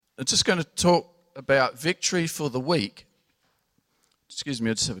I'm just going to talk about victory for the week. Excuse me,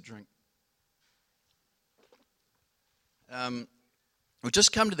 I'll just have a drink. We've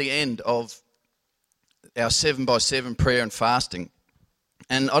just come to the end of our 7x7 prayer and fasting.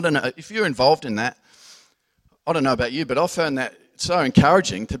 And I don't know, if you're involved in that, I don't know about you, but I found that so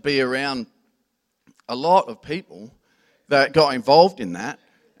encouraging to be around a lot of people that got involved in that.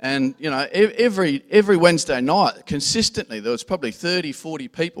 And, you know, every Wednesday night, consistently, there was probably 30, 40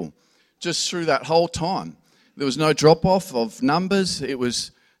 people just through that whole time. There was no drop-off of numbers. It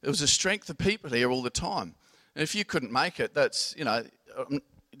was a strength of people here all the time. And if you couldn't make it, that's, you know,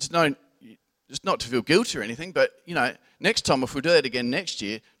 it's not to feel guilty or anything, but, you know, next time, if we do that again next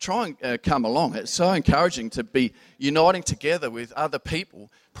year, try and come along. It's so encouraging to be uniting together with other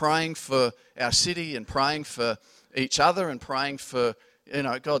people, praying for our city and praying for each other and praying for, you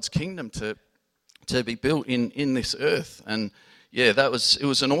know, God's kingdom to be built in this earth. And yeah, it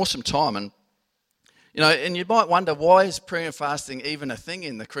was an awesome time. And, you know, and you might wonder, why is prayer and fasting even a thing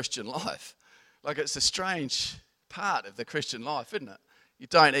in the Christian life? Like, it's a strange part of the Christian life, isn't it? You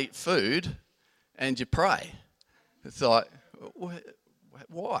don't eat food and you pray. It's like,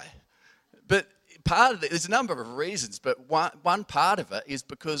 why? But part of it, there's a number of reasons, but one part of it is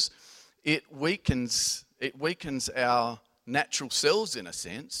because it weakens our natural selves in a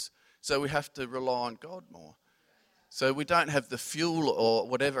sense, so we have to rely on God more. So we don't have the fuel or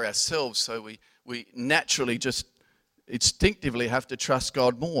whatever ourselves, so we naturally just instinctively have to trust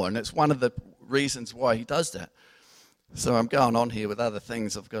God more, and it's one of the reasons why he does that. So I'm going on here with other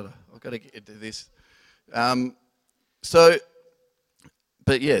things. I've got to get into this. So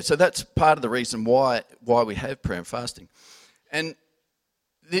that's part of the reason why we have prayer and fasting. And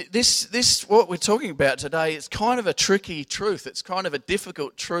this what we're talking about today is kind of a tricky truth. It's kind of a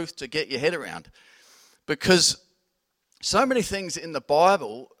difficult truth to get your head around, because so many things in the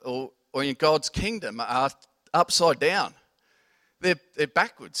Bible or in God's kingdom are upside down. They're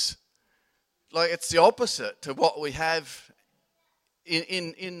backwards. Like, it's the opposite to what we have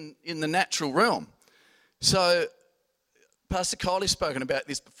in the natural realm. So Pastor Kylie's spoken about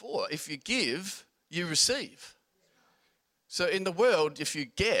this before. If you give, you receive. So in the world, if you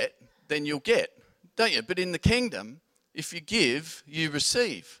get, then you'll get, don't you? But in the kingdom, if you give, you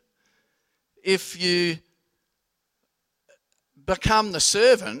receive. If you become the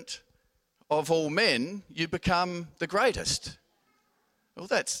servant of all men, you become the greatest. Well,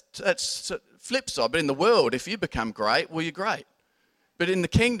 that's flip side. But in the world, if you become great, well, you're great. But in the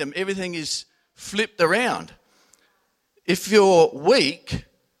kingdom, everything is flipped around. If you're weak,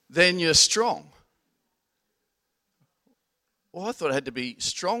 then you're strong. Well, I thought it had to be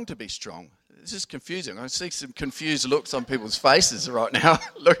strong to be strong. This is confusing. I see some confused looks on people's faces right now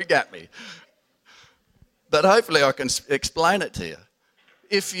looking at me. But hopefully I can explain it to you.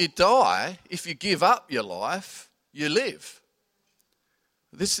 If you die, if you give up your life, you live.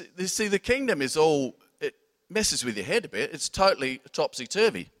 See, the kingdom is all, it messes with your head a bit. It's totally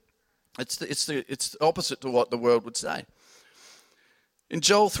topsy-turvy. It's the opposite to what the world would say. In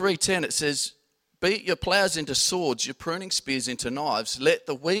Joel 3:10 it says, "Beat your plows into swords, your pruning spears into knives. Let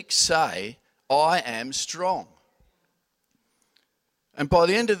the weak say, I am strong." And by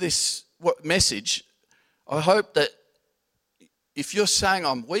the end of this message, I hope that if you're saying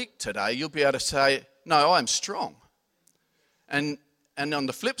I'm weak today, you'll be able to say, no, I'm strong. And on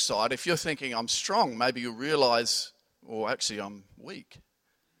the flip side, if you're thinking I'm strong, maybe you'll realise, well, actually I'm weak.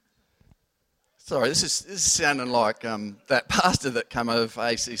 Sorry, this is sounding like that pastor that came over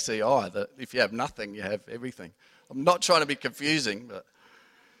ACCI, that if you have nothing, you have everything. I'm not trying to be confusing, but...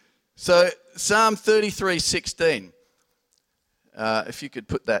 So, Psalm 33:16. If you could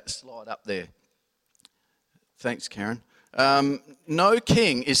put that slide up there. Thanks, Karen. No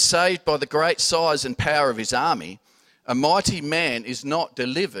king is saved by the great size and power of his army. A mighty man is not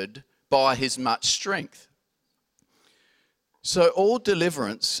delivered by his much strength. So all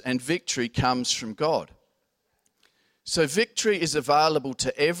deliverance and victory comes from God. So victory is available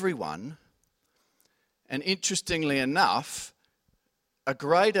to everyone. And interestingly enough, a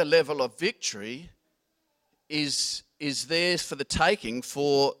greater level of victory is there for the taking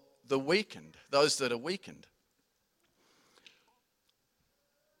for the weakened, those that are weakened.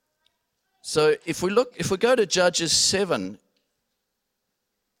 So if we go to Judges 7,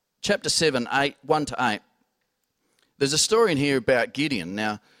 chapter 7, 1 to 8, there's a story in here about Gideon.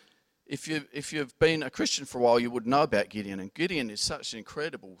 Now, if you've been a Christian for a while, you would know about Gideon. And Gideon is such an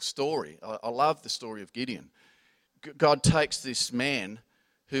incredible story. I love the story of Gideon. God takes this man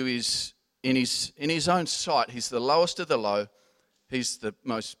who is, in his own sight, he's the lowest of the low. He's the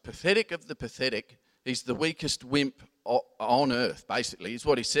most pathetic of the pathetic. He's the weakest wimp on earth, basically, is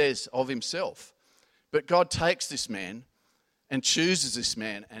what he says of himself. But God takes this man and chooses this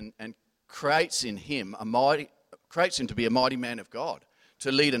man and creates in him creates him to be a mighty man of God,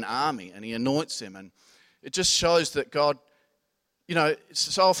 to lead an army, and he anoints him. And it just shows that God,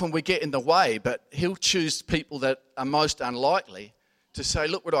 so often we get in the way, but he'll choose people that are most unlikely to say,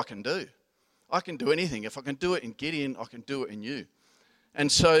 look what I can do. I can do anything. If I can do it in Gideon, I can do it in you. And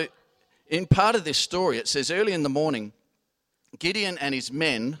so in part of this story, it says early in the morning, Gideon and his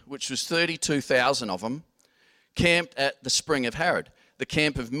men, which was 32,000 of them, camped at the spring of Harod, the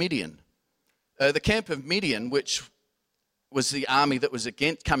camp of Midian. The camp of Midian, which was the army that was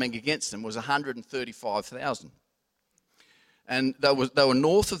coming against them, was 135,000. And they were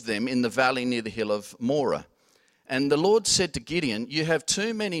north of them in the valley near the hill of Moreh. And the Lord said to Gideon, you have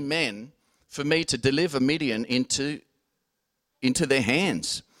too many men for me to deliver Midian into their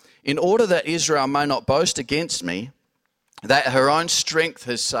hands, in order that Israel may not boast against me, that her own strength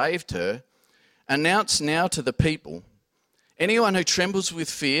has saved her. Announce now to the people, anyone who trembles with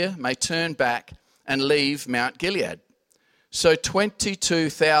fear may turn back and leave Mount Gilead. So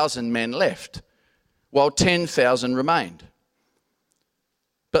 22,000 men left, while 10,000 remained.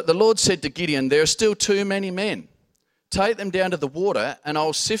 But the Lord said to Gideon, there are still too many men. Take them down to the water, and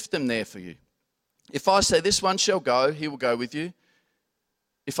I'll sift them there for you. If I say this one shall go, he will go with you.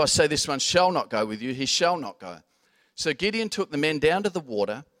 If I say this one shall not go with you, he shall not go. So Gideon took the men down to the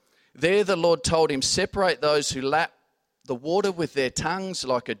water. There the Lord told him, separate those who lap the water with their tongues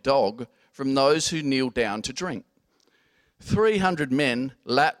like a dog from those who kneel down to drink. 300 men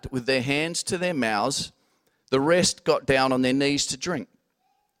lapped with their hands to their mouths. The rest got down on their knees to drink.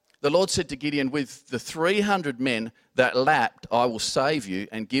 The Lord said to Gideon, with the 300 men that lapped, I will save you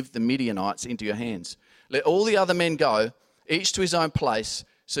and give the Midianites into your hands. Let all the other men go, each to his own place.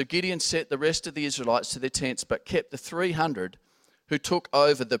 So Gideon set the rest of the Israelites to their tents, but kept the 300 who took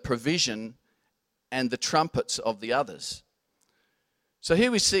over the provision and the trumpets of the others. So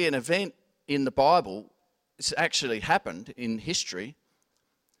here we see an event in the Bible. It's actually happened in history.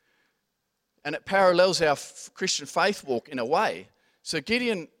 And it parallels our Christian faith walk in a way. So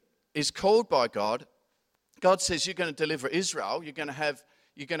Gideon is called by God. God says, you're going to deliver Israel. You're going to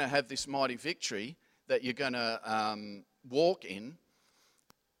have this mighty victory that you're going to walk in.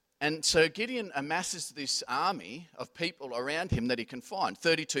 And so Gideon amasses this army of people around him that he can find,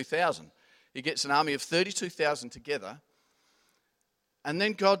 32,000. He gets an army of 32,000 together. And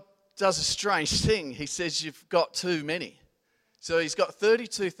then God does a strange thing. He says, you've got too many. So he's got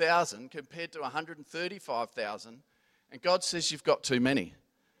 32,000 compared to 135,000. And God says, you've got too many.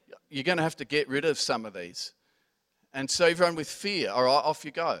 You're going to have to get rid of some of these. And so everyone with fear, all right, off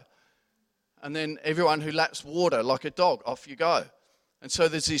you go. And then everyone who laps water like a dog, off you go. And so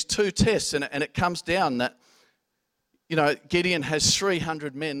there's these two tests, and it comes down that, Gideon has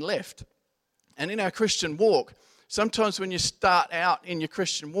 300 men left. And in our Christian walk, sometimes when you start out in your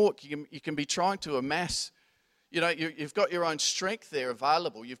Christian walk, you can be trying to amass, you've got your own strength there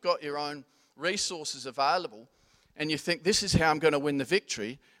available. You've got your own resources available. And you think, this is how I'm going to win the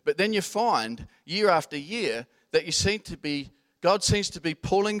victory. But then you find, year after year, that God seems to be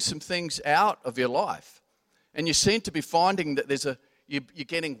pulling some things out of your life. And you seem to be finding that you're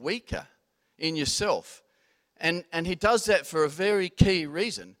getting weaker in yourself. And he does that for a very key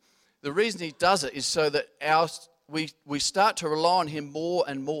reason. The reason he does it is so that we start to rely on him more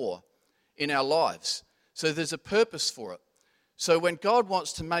and more in our lives. So there's a purpose for it. So when God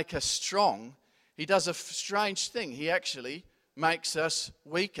wants to make us strong, he does a strange thing. He actually makes us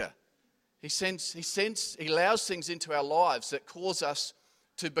weaker. He allows things into our lives that cause us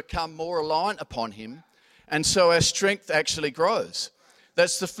to become more reliant upon him. And so our strength actually grows.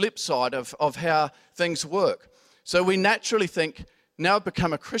 That's the flip side of how things work. So we naturally think, now I've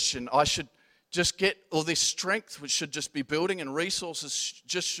become a Christian, I should just get all this strength, which should just be building, and resources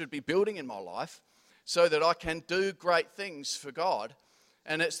just should be building in my life so that I can do great things for God.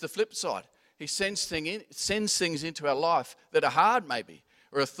 And it's the flip side. He sends things into our life that are hard maybe,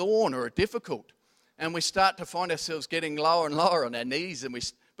 or a thorn, or a difficult. And we start to find ourselves getting lower and lower on our knees.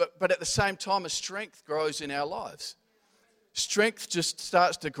 But at the same time, a strength grows in our lives. Strength just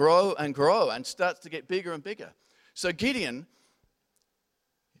starts to grow and starts to get bigger and bigger. So Gideon,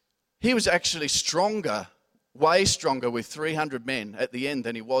 he was actually stronger, way stronger with 300 men at the end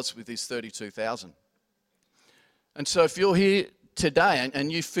than he was with his 32,000. And so if you're here today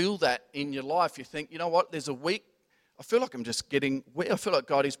and you feel that in your life, you think, you know what, there's a week, I feel like I'm just getting weak. I feel like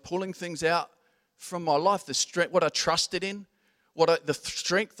God is pulling things out from my life. The strength, what I trusted in, the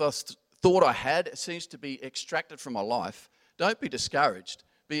strength I thought I had, it seems to be extracted from my life. Don't be discouraged.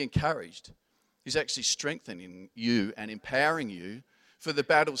 Be encouraged. He's actually strengthening you and empowering you for the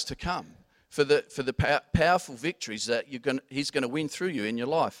battles to come, for the powerful victories that he's going to win through you in your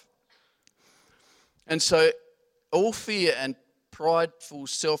life. And so all fear and prideful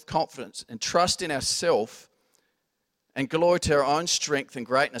self-confidence and trust in ourselves and glory to our own strength and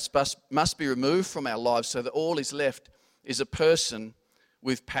greatness must be removed from our lives, so that all is left is a person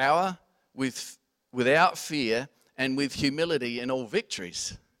with power, without fear, and with humility in all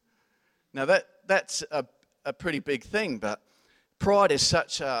victories. Now that's a pretty big thing, but pride is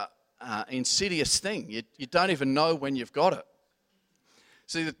such a insidious thing. You don't even know when you've got it.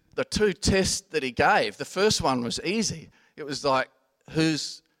 See, the two tests that he gave, the first one was easy. It was like,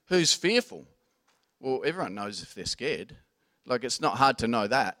 who's fearful? Well, everyone knows if they're scared. Like, it's not hard to know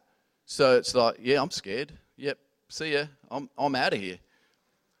that. So it's like, yeah, I'm scared. Yep, see ya. I'm out of here.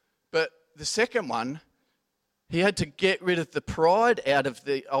 But the second one, he had to get rid of the pride out of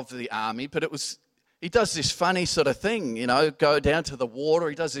the army, but he does this funny sort of thing, go down to the water.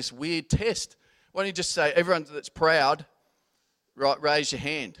 He does this weird test. Why don't you just say, everyone that's proud, right, raise your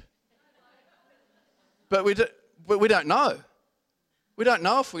hand. But we don't know. We don't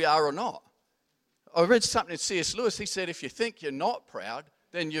know if we are or not. I read something in C.S. Lewis. He said, if you think you're not proud,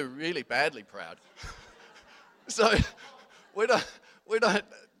 then you're really badly proud. So we don't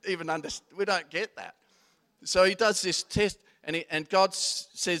even understand. We don't get that. So he does this test, and God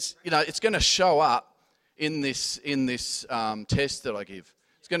says, it's going to show up in this test that I give.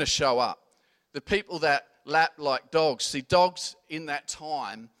 It's going to show up. The people that lap like dogs. See, dogs in that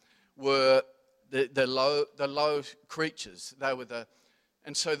time were the low creatures. They were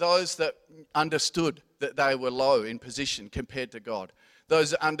and so those that understood that they were low in position compared to God,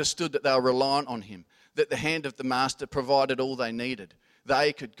 those that understood that they were reliant on him, that the hand of the master provided all they needed,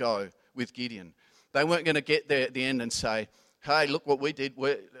 they could go with Gideon. They weren't going to get there at the end and say, hey, look what we did,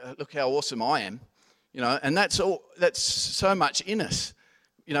 look how awesome I am. And that's so much in us.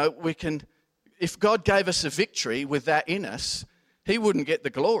 We can, if God gave us a victory with that in us, he wouldn't get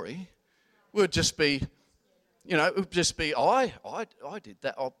the glory. It would just be, I did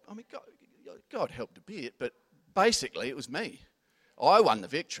that. I mean, God helped a bit, but basically it was me. I won the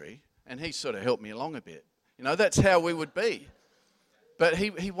victory, and he sort of helped me along a bit. That's how we would be. But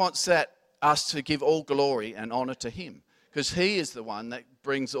he wants us to give all glory and honour to him, because he is the one that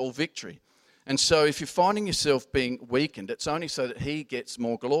brings all victory. And so if you're finding yourself being weakened, it's only so that he gets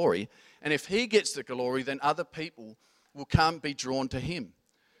more glory. And if he gets the glory, then other people will be drawn to him.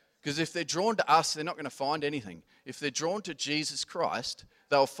 Because if they're drawn to us, they're not going to find anything. If they're drawn to Jesus Christ,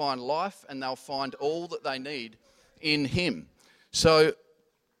 they'll find life and they'll find all that they need in him. So,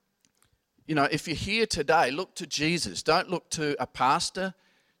 if you're here today, look to Jesus. Don't look to a pastor.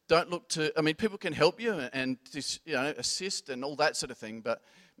 Don't look to, people can help you and assist and all that sort of thing, but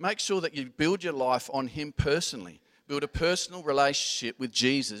make sure that you build your life on him personally. Build a personal relationship with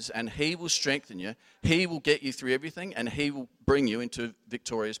Jesus, and he will strengthen you. He will get you through everything, and he will bring you into a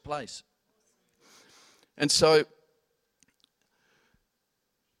victorious place. And so,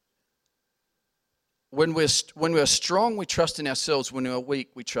 when we're strong, we trust in ourselves. When we're weak,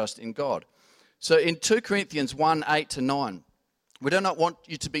 we trust in God. So in 2 Corinthians 1, 8-9, we do not want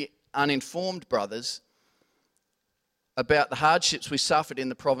you to be uninformed, brothers, about the hardships we suffered in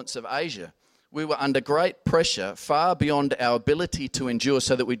the province of Asia. We were under great pressure, far beyond our ability to endure,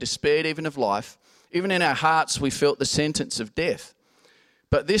 so that we despaired even of life. Even in our hearts we felt the sentence of death.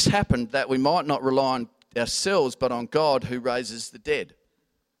 But this happened that we might not rely on ourselves, but on God who raises the dead.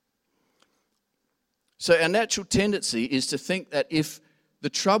 So our natural tendency is to think that if the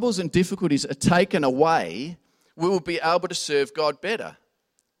troubles and difficulties are taken away, we will be able to serve God better.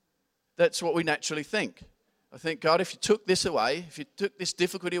 That's what we naturally think. I think, God, if you took this away, if you took this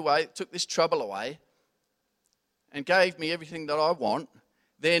difficulty away, took this trouble away, and gave me everything that I want,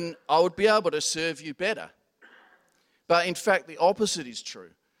 then I would be able to serve you better. But in fact, the opposite is true.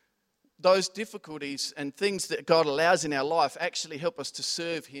 Those difficulties and things that God allows in our life actually help us to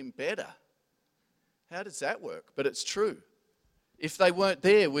serve him better. How does that work? But it's true. If they weren't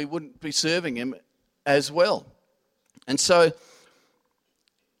there, we wouldn't be serving him as well. And so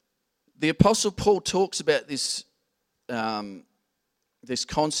the Apostle Paul talks about this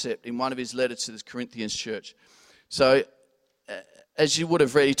concept in one of his letters to the Corinthians church. So, as you would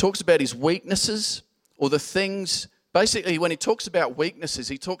have read, he talks about his weaknesses or the things. Basically, when he talks about weaknesses,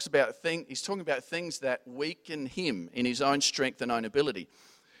 he's talking about things that weaken him in his own strength and own ability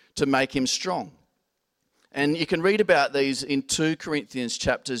to make him strong. And you can read about these in 2 Corinthians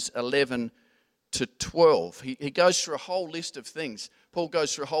chapters 11 to 12. He goes through a whole list of things. Paul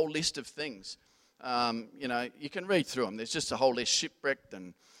goes through a whole list of things. You can read through them. There's just a whole list, shipwrecked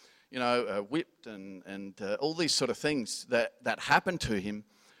and, whipped and all these sort of things that happen to him.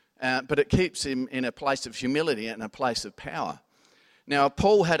 But it keeps him in a place of humility and a place of power. Now,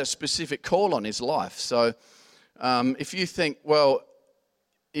 Paul had a specific call on his life. So if you think, well,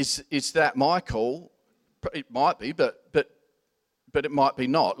 is that my call? It might be, but it might be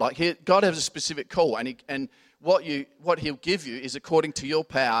not. Like God has a specific call, and what He'll give you is according to your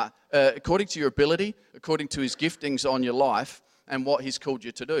power, according to your ability, according to His giftings on your life, and what He's called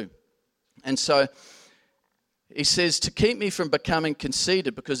you to do. And so he says, to keep me from becoming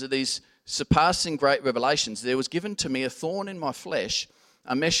conceited because of these surpassing great revelations, there was given to me a thorn in my flesh,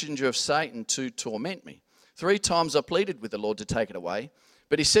 a messenger of Satan to torment me. 3 times I pleaded with the Lord to take it away,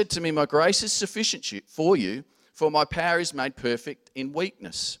 but He said to me, my grace is sufficient for you, for my power is made perfect in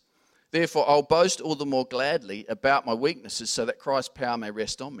weakness. Therefore I'll boast all the more gladly about my weaknesses, so that Christ's power may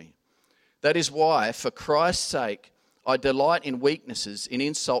rest on me. That is why, for Christ's sake, I delight in weaknesses, in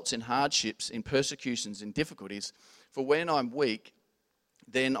insults, in hardships, in persecutions, in difficulties. For when I'm weak,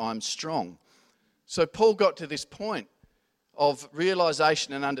 then I'm strong. So Paul got to this point of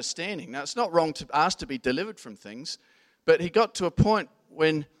realization and understanding. Now, it's not wrong to ask to be delivered from things, but he got to a point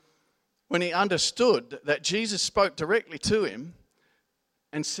when he understood that Jesus spoke directly to him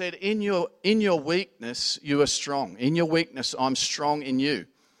and said, in your weakness, you are strong. In your weakness, I'm strong in you.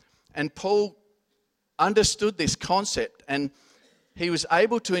 And Paul understood this concept, and he was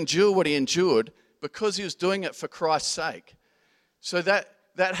able to endure what he endured because he was doing it for Christ's sake. So that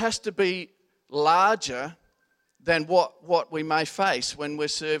has to be larger than what we may face when we're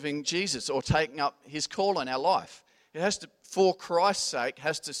serving Jesus or taking up His call on our life. It has to, for Christ's sake,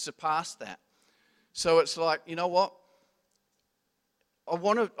 has to surpass that. So it's like, you know what? I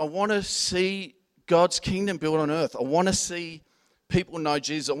want to see God's kingdom built on earth. I want to see people know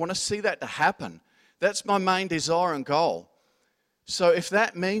Jesus. I want to see that to happen. That's my main desire and goal. So if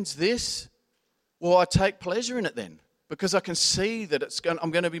that means this, well, I take pleasure in it then, because I can see that I'm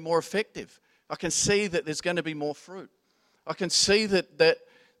going to be more effective. I can see that there's going to be more fruit. I can see that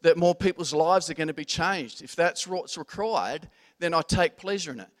more people's lives are going to be changed. If that's what's required, then I take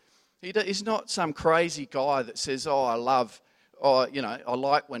pleasure in it. He's not some crazy guy that says, I like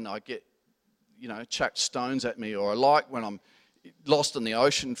when I get, chucked stones at me, or I like when I'm lost in the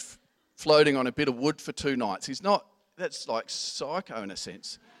ocean floating on a bit of wood for 2 nights. That's like psycho in a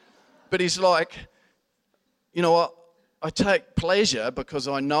sense. But he's like, you know what? I take pleasure because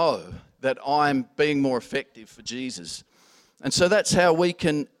I know that I'm being more effective for Jesus. And so that's how we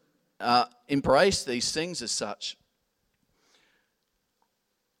can embrace these things as such.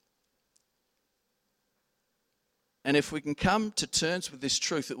 And if we can come to terms with this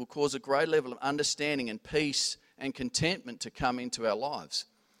truth, it will cause a great level of understanding and peace and contentment to come into our lives.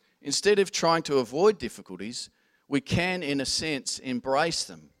 Instead of trying to avoid difficulties, we can, in a sense, embrace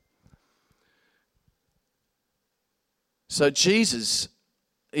them. So Jesus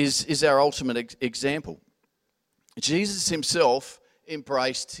is our ultimate example. Jesus himself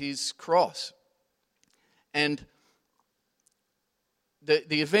embraced his cross. And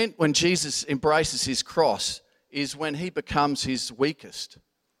the event when Jesus embraces his cross is when he becomes his weakest.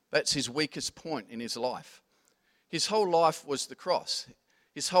 That's his weakest point in his life. His whole life was the cross.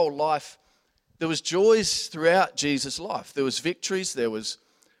 His whole life, there was joys throughout Jesus' life. There was victories, there was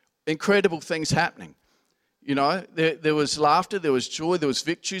incredible things happening. There was laughter, there was joy, there was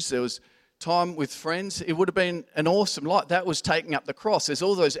victories, there was time with friends. It would have been an awesome life. That was taking up the cross. There's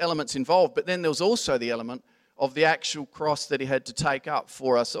all those elements involved, but then there was also the element of the actual cross that he had to take up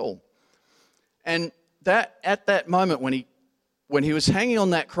for us all. And that at that moment when he was hanging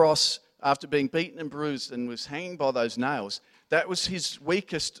on that cross after being beaten and bruised and was hanging by those nails, that was his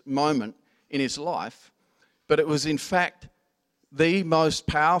weakest moment in his life, but it was in fact the most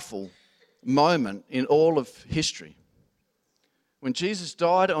powerful moment in all of history. When Jesus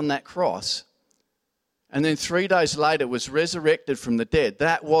died on that cross and then 3 days later was resurrected from the dead,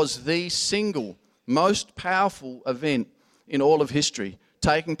 that was the single most powerful event in all of history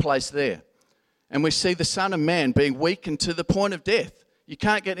taking place there. And we see the Son of Man being weakened to the point of death. You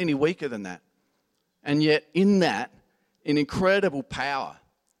can't get any weaker than that. And yet in that, an incredible power.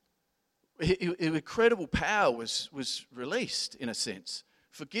 Incredible power was released in a sense.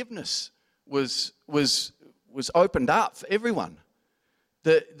 Forgiveness was opened up for everyone.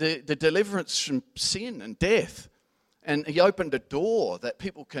 The deliverance from sin and death. And he opened a door that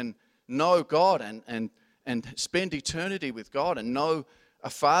people can know God and spend eternity with God and know a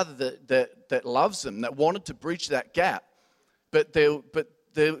Father that loves them, that wanted to bridge that gap. But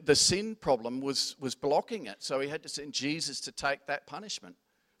the sin problem was blocking it. So he had to send Jesus to take that punishment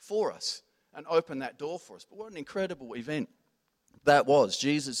for us and open that door for us. But what an incredible event that was.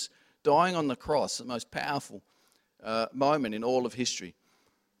 Jesus dying on the cross, the most powerful moment in all of history.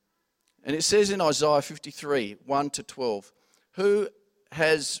 And it says in Isaiah 53, 1-12, who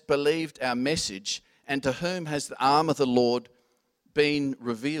has believed our message, and to whom has the arm of the Lord been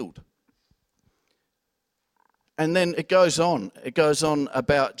revealed? And then it goes on. It goes on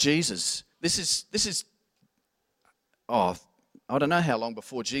about Jesus. This is I don't know how long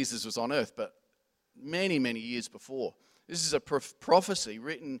before Jesus was on earth, but many, many years before. This is a prophecy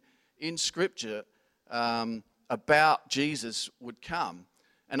written in Scripture about Jesus would come,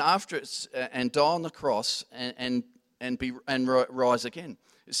 and after it's and die on the cross and rise again.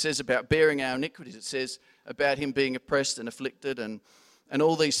 It says about bearing our iniquities. It says about him being oppressed and afflicted and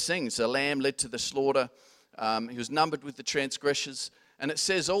all these things. The lamb led to the slaughter. He was numbered with the transgressors. And it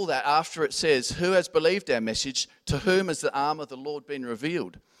says all that after it says, who has believed our message, to whom has the arm of the Lord been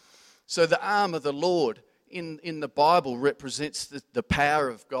revealed? So the arm of the Lord in the Bible represents the power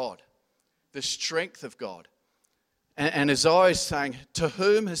of God, the strength of God. And Isaiah is saying, to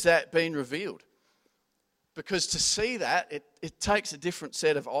whom has that been revealed? Because to see that, it takes a different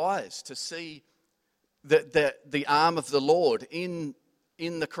set of eyes to see the arm of the Lord in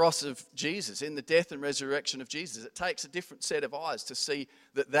the cross of Jesus, in the death and resurrection of Jesus. It takes a different set of eyes to see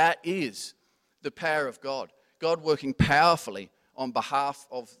that is the power of God. God working powerfully on behalf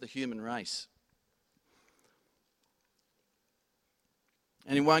of the human race.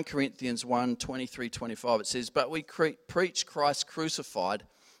 And in 1 Corinthians 1, 23, 25, it says, but we preach Christ crucified,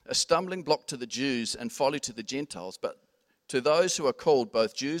 a stumbling block to the Jews and folly to the Gentiles, but to those who are called,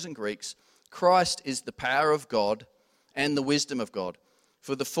 both Jews and Greeks, Christ is the power of God and the wisdom of God.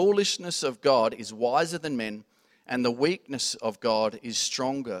 For the foolishness of God is wiser than men, and the weakness of God is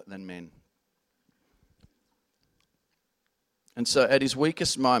stronger than men. And so at his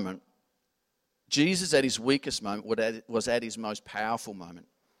weakest moment, Jesus at his weakest moment was at his most powerful moment.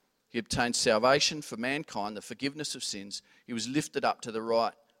 He obtained salvation for mankind, the forgiveness of sins. He was lifted up to the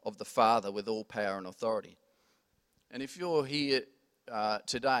right of the Father with all power and authority. And if you're here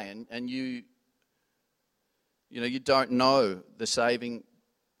today and you don't know the saving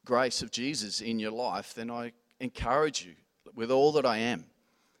grace of Jesus in your life, then I encourage you with all that I am.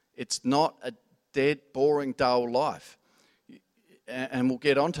 It's not a dead, boring, dull life. And we'll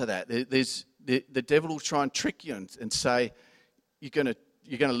get onto that. The devil will try and trick you and say, you're going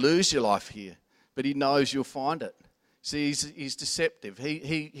to lose your life here. But he knows you'll find it. See, he's deceptive.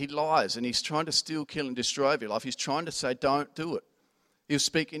 He lies, and he's trying to steal, kill, and destroy your life. He's trying to say, don't do it. He'll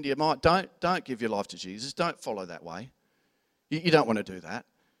speak into your mind. Don't give your life to Jesus. Don't follow that way. You don't want to do that.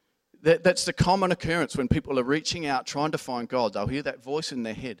 That's the common occurrence when people are reaching out, trying to find God. They'll hear that voice in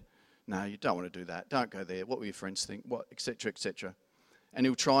their head. No, you don't want to do that. Don't go there. What will your friends think? What, etc., etc. And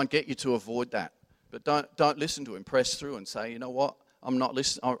he'll try and get you to avoid that. But don't listen to him. Press through and say, you know what? I'm not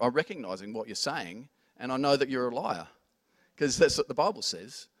listening. I'm recognizing what you're saying, and I know that you're a liar, because that's what the Bible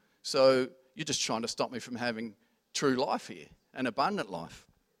says. So you're just trying to stop me from having true life here, an abundant life.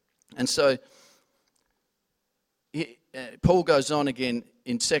 And so Paul goes on again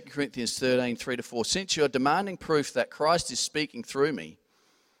in 2 Corinthians 13, 3-4. Since you are demanding proof that Christ is speaking through me,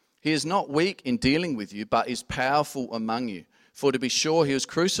 he is not weak in dealing with you, but is powerful among you. For to be sure, he was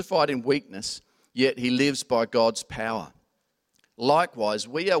crucified in weakness, yet he lives by God's power. Likewise,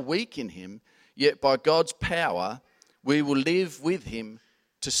 we are weak in him, yet by God's power we will live with him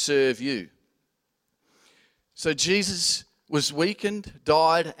to serve you. So Jesus was weakened,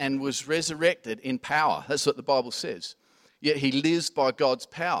 died, and was resurrected in power. That's what the Bible says. Yet he lives by God's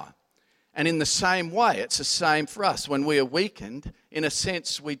power. And in the same way, it's the same for us. When we are weakened, in a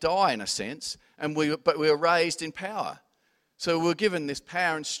sense, we die in a sense, but we are raised in power. So we're given this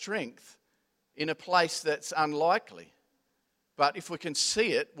power and strength in a place that's unlikely. But if we can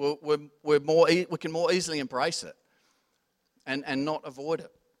see it, we can more easily embrace it and not avoid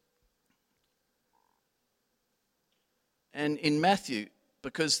it. And in Matthew,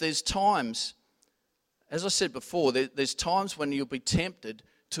 because there's times, as I said before, there's times when you'll be tempted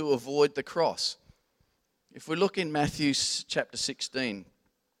to avoid the cross. If we look in Matthew chapter 16,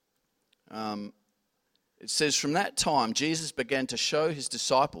 it says, from that time Jesus began to show his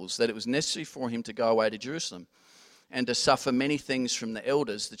disciples that it was necessary for him to go away to Jerusalem and to suffer many things from the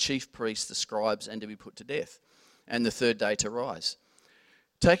elders, the chief priests, the scribes, and to be put to death, and the third day to rise.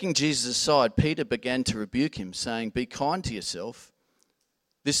 Taking Jesus aside, Peter began to rebuke him, saying, be kind to yourself,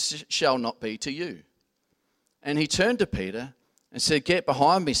 this shall not be to you. And he turned to Peter and said, get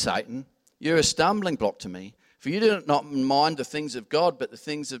behind me, Satan, you're a stumbling block to me, for you do not mind the things of God, but the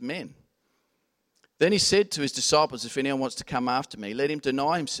things of men. Then he said to his disciples, if anyone wants to come after me, let him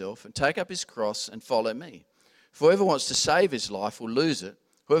deny himself and take up his cross and follow me. For whoever wants to save his life will lose it,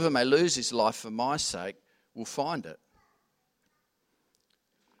 Whoever may lose his life for my sake will find it.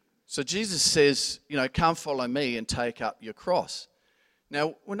 So Jesus says, come follow me and take up your cross.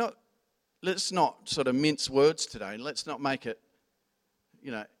 Now, let's not sort of mince words today. Let's not make it,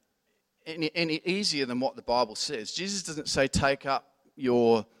 any easier than what the Bible says. Jesus doesn't say take up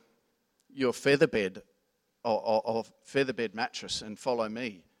your feather bed or feather bed mattress and follow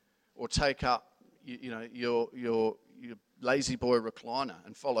me, or take up your lazy boy recliner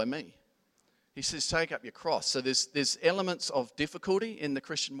and follow me. He says take up your cross. So there's elements of difficulty in the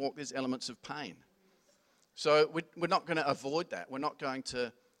Christian walk. There's elements of pain. So we're not going to avoid that. We're not going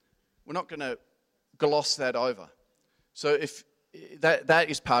to gloss that over. So if that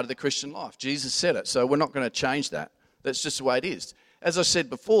is part of the Christian life. Jesus said it, so we're not going to change that. That's just the way it is. As I said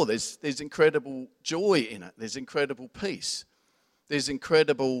before, there's incredible joy in it. There's incredible peace. There's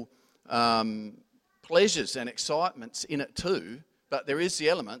incredible pleasures and excitements in it too. But there is the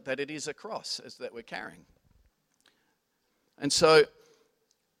element that it is a cross that we're carrying. And so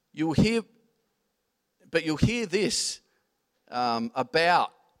you'll hear this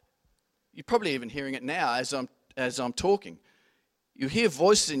about. You're probably even hearing it now as I'm talking. You hear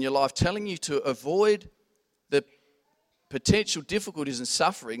voices in your life telling you to avoid the potential difficulties and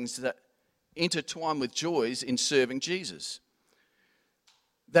sufferings that intertwine with joys in serving Jesus.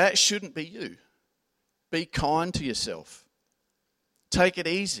 That shouldn't be you. Be kind to yourself. Take it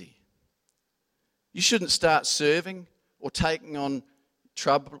easy. You shouldn't start serving or taking on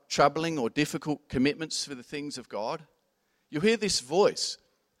troubling or difficult commitments for the things of God. You hear this voice,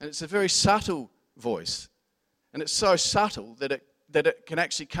 and it's a very subtle voice. And it's so subtle that it can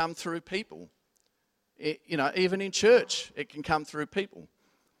actually come through people. Even in church, it can come through people.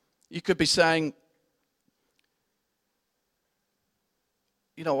 You could be saying,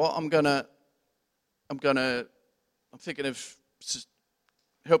 you know what, I'm thinking of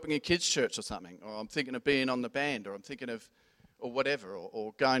helping a kids' church or something, or I'm thinking of being on the band, or I'm thinking of, or whatever,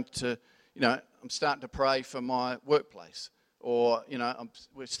 or going to, I'm starting to pray for my workplace, or,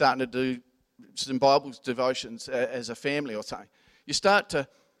 we're starting to do some Bible devotions as a family or something. You start to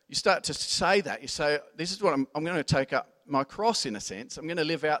say that. You say, this is what I'm going to take up my cross in a sense. I'm going to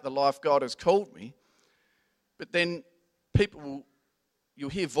live out the life God has called me. But then you'll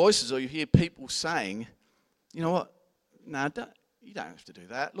hear voices, or you hear people saying, you know what, you don't have to do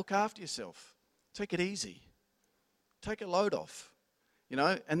that. Look after yourself. Take it easy. Take a load off.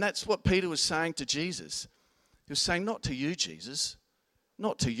 And that's what Peter was saying to Jesus. He was saying, not to you, Jesus,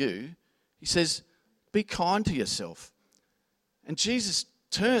 not to you. He says, be kind to yourself. And Jesus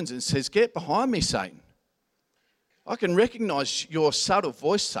turns and says, get behind me, Satan. I can recognize your subtle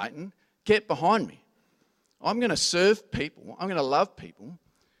voice, Satan. Get behind me. I'm going to serve people. I'm going to love people.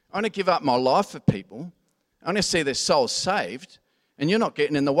 I'm going to give up my life for people. I'm going to see their souls saved, and you're not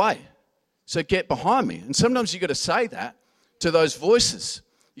getting in the way. So get behind me. And sometimes you've got to say that to those voices.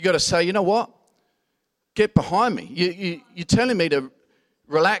 You've got to say, you know what? Get behind me. You're telling me to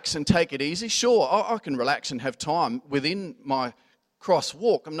relax and take it easy. Sure, I can relax and have time within my cross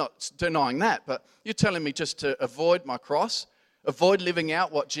walk. I'm not denying that. But you're telling me just to avoid my cross, avoid living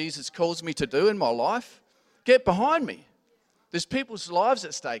out what Jesus calls me to do in my life. Get behind me. There's people's lives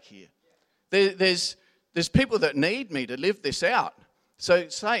at stake here. There's people that need me to live this out. So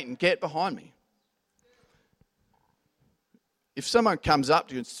Satan, get behind me. If someone comes up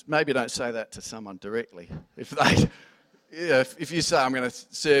to you, and maybe don't say that to someone directly. If you say, I'm going to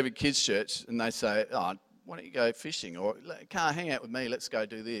serve a kids' church, and they say, oh, why don't you go fishing? Or, can't hang out with me, let's go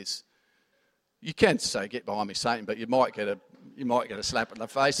do this. You can say, get behind me, Satan, but you might get a slap in the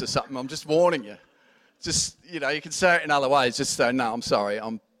face or something. I'm just warning you. Just, you can say it in other ways. Just say, no, I'm sorry,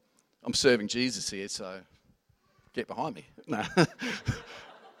 I'm serving Jesus here, so get behind me. No.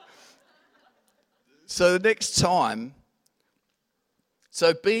 So the next time,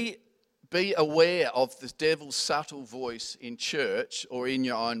 be aware of the devil's subtle voice in church or in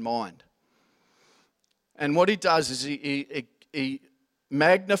your own mind. And what he does is he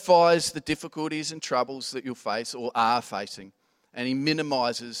magnifies the difficulties and troubles that you'll face or are facing, and he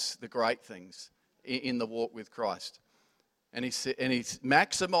minimises the great things in the walk with Christ. And he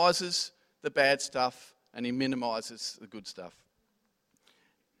maximises the bad stuff, and he minimises the good stuff.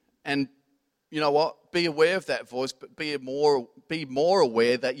 And you know what? Be aware of that voice, but be more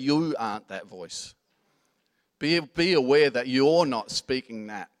aware that you aren't that voice. Be aware that you're not speaking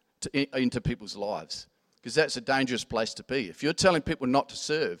that into people's lives, because that's a dangerous place to be. If you're telling people not to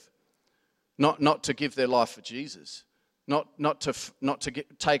serve, not to give their life for Jesus, not to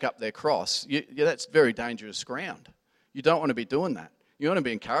take up their cross, that's very dangerous ground. You don't want to be doing that. You want to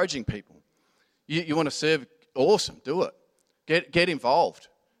be encouraging people. You want to serve, awesome, do it. Get involved.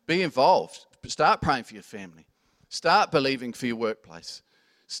 Be involved. Start praying for your family. Start believing for your workplace.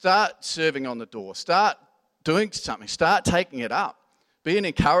 Start serving on the door. Start doing something. Start taking it up. Be an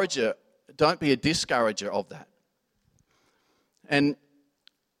encourager. Don't be a discourager of that. And,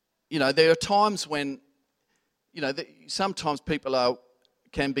 there are times when, sometimes people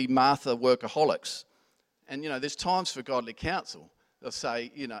can be Martha workaholics. And, there's times for godly counsel. They'll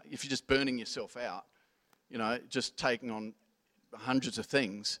say, if you're just burning yourself out, just taking on hundreds of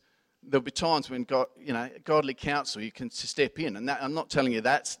things, there'll be times when godly counsel, you can step in. And I'm not telling you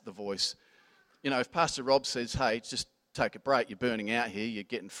that's the voice. If Pastor Rob says, hey, just take a break, you're burning out here, you're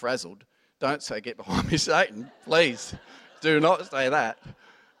getting frazzled, don't say, get behind me, Satan. Please, do not say that.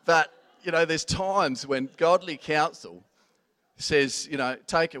 But, there's times when godly counsel says,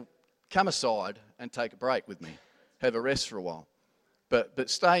 come aside and take a break with me. Have a rest for a while. But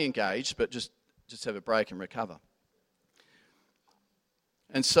stay engaged, but just have a break and recover.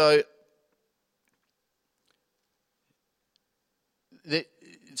 And so, the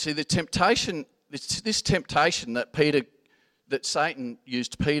temptation, this temptation that Satan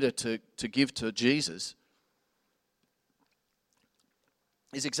used Peter to give to Jesus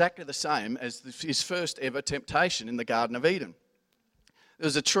is exactly the same as his first ever temptation in the Garden of Eden. There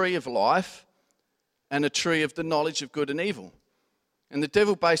was a tree of life and a tree of the knowledge of good and evil. And the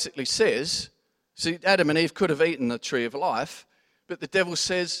devil basically says, see, Adam and Eve could have eaten the tree of life, but the devil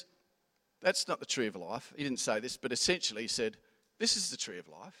says, that's not the tree of life. He didn't say this, but essentially he said, this is the tree of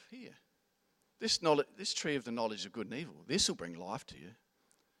life here. This tree of the knowledge of good and evil, this will bring life to you.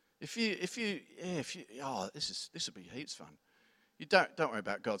 This will be heaps fun. You don't worry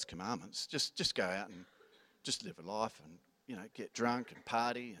about God's commandments. Just go out and just live a life and get drunk and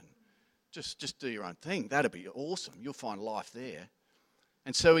party and just do your own thing. That'll be awesome. You'll find life there.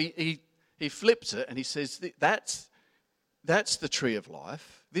 And so he flips it and he says that's the tree of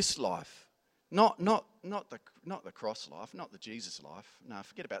life. This life, not the cross life, not the Jesus life. No,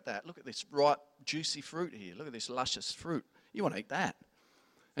 forget about that. Look at this ripe, juicy fruit here. Look at this luscious fruit. You want to eat that.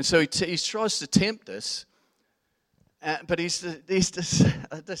 And so he tries to tempt us, but he's a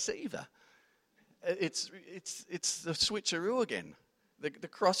deceiver. It's the switcheroo again. The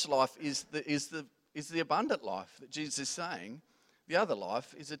cross life is the abundant life that Jesus is saying. The other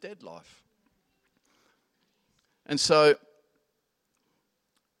life is a dead life. And so,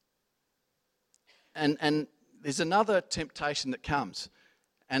 and there's another temptation that comes,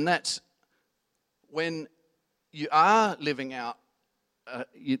 and that's when you are living out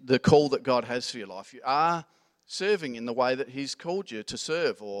the call that God has for your life. You are serving in the way that He's called you to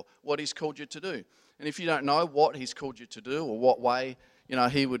serve, or what He's called you to do. And if you don't know what He's called you to do, or what way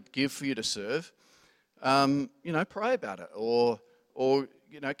He would give for you to serve, pray about it, or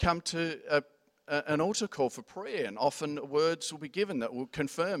come to an altar call for prayer, and often words will be given that will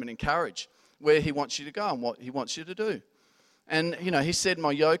confirm and encourage where He wants you to go and what He wants you to do. And He said,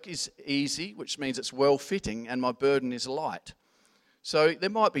 my yoke is easy, which means it's well-fitting, and my burden is light. So there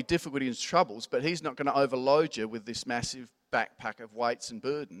might be difficulties and troubles, but He's not going to overload you with this massive backpack of weights and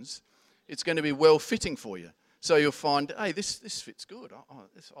burdens. It's going to be well-fitting for you. So you'll find, hey, this fits good.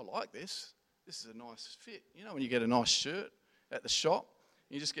 I like this. This is a nice fit. When you get a nice shirt at the shop,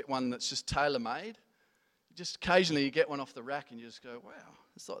 you just get one that's just tailor-made. Just occasionally you get one off the rack and you just go, wow,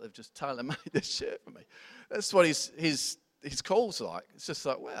 it's like they've just tailor-made this shirt for me. That's what his call's like. It's just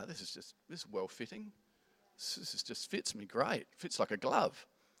like, wow, this is well-fitting. This just fits me great. It fits like a glove.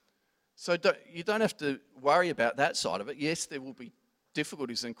 So you don't have to worry about that side of it. Yes, there will be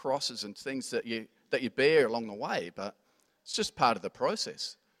difficulties and crosses and things that you bear along the way, but it's just part of the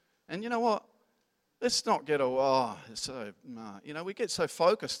process. And you know what? Let's not get we get so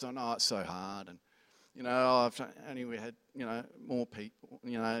focused on, it's so hard, and we had more people,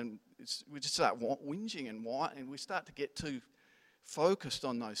 and we just start whinging and we start to get too focused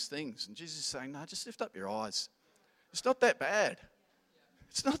on those things. And Jesus is saying, no, just lift up your eyes. It's not that bad.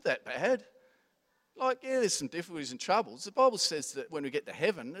 It's not that bad. There's some difficulties and troubles. The Bible says that when we get to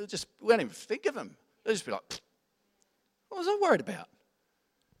heaven, we won't even think of them. They'll just be like, what was I worried about?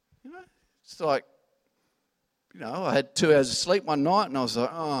 It's like, I had 2 hours of sleep one night and I was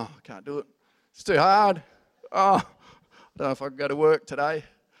like, I can't do it. It's too hard. I don't know if I can go to work today.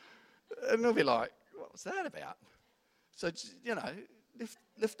 And they'll be like, what was that about? So,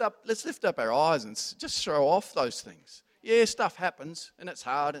 let's lift up our eyes and just throw off those things. Yeah, stuff happens and it's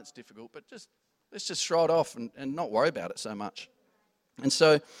hard and it's difficult, but let's just throw it off and not worry about it so much. And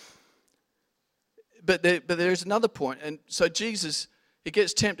so, but there is another point. And so Jesus, He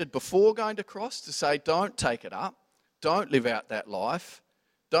gets tempted before going to cross to say, don't take it up. Don't live out that life.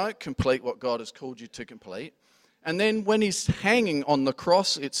 Don't complete what God has called you to complete. And then when he's hanging on the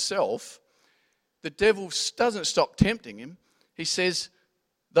cross itself, the devil doesn't stop tempting him. He says,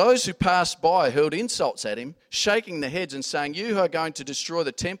 those who passed by hurled insults at him, shaking their heads and saying, you who are going to destroy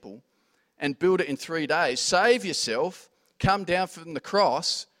the temple and build it in 3 days, save yourself, come down from the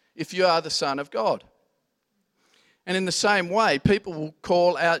cross if you are the Son of God. And in the same way, people will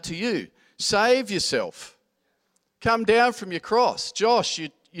call out to you, save yourself, come down from your cross. Josh,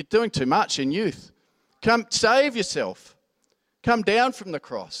 you're doing too much in youth. Come, save yourself. Come down from the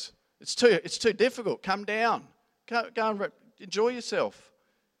cross. It's too difficult. Come down. Go and enjoy yourself.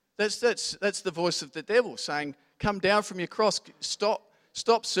 That's the voice of the devil saying, come down from your cross.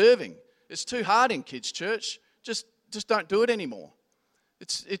 Stop serving. It's too hard in kids' church. Just don't do it anymore.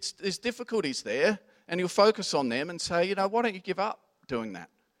 There's difficulties there, and you'll focus on them and say, why don't you give up doing that?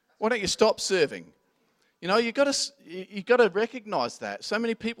 Why don't you stop serving? You've got to recognise that. So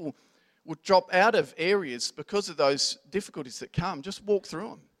many people will drop out of areas because of those difficulties that come. Just walk through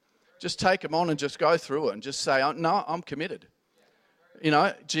them. Just take them on and just go through it and just say, no, I'm committed.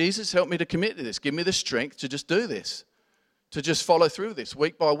 Jesus, help me to commit to this. Give me the strength to just do this, to just follow through this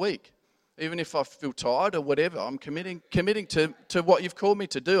week by week. Even if I feel tired or whatever, I'm committing to what you've called me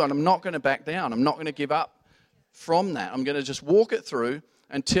to do, and I'm not going to back down. I'm not going to give up from that. I'm going to just walk it through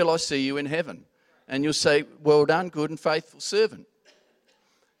until I see you in heaven. And you'll say, well done, good and faithful servant.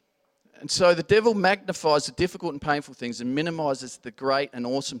 And so the devil magnifies the difficult and painful things and minimises the great and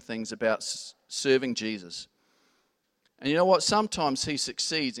awesome things about serving Jesus. And you know what? Sometimes he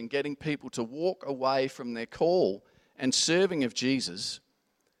succeeds in getting people to walk away from their call and serving of Jesus,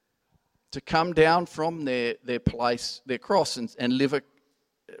 to come down from their place, their cross, and live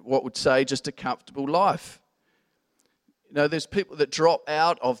what would say just a comfortable life. There's people that drop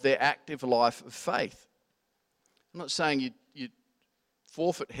out of their active life of faith. I'm not saying you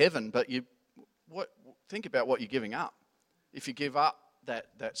forfeit heaven, but think about what you're giving up. If you give up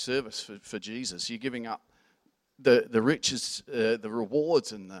that service for Jesus, you're giving up the riches, the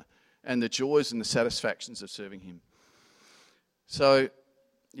rewards, and the joys and the satisfactions of serving him. So,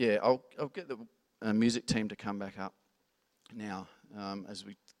 yeah, I'll get the music team to come back up now as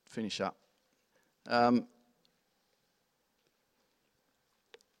we finish up.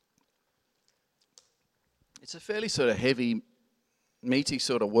 It's a fairly sort of heavy, meaty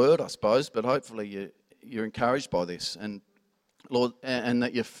sort of word, I suppose, but hopefully you're encouraged by this, and Lord, and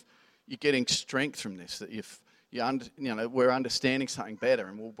that you're getting strength from this, that we're understanding something better,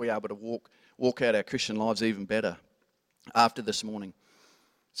 and we'll be able to walk out our Christian lives even better after this morning.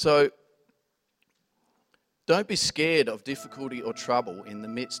 So, don't be scared of difficulty or trouble in the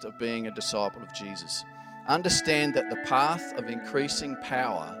midst of being a disciple of Jesus. Understand that the path of increasing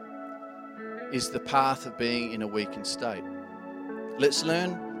power is the path of being in a weakened state. Let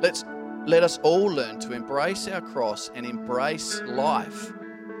us all learn to embrace our cross and embrace life,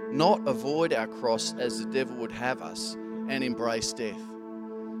 not avoid our cross as the devil would have us and embrace death.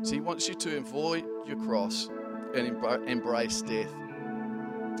 So he wants you to avoid your cross and embrace death.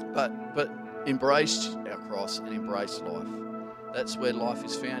 But embrace our cross and embrace life. That's where life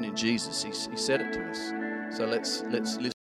is found in Jesus. He said it to us. So let's listen.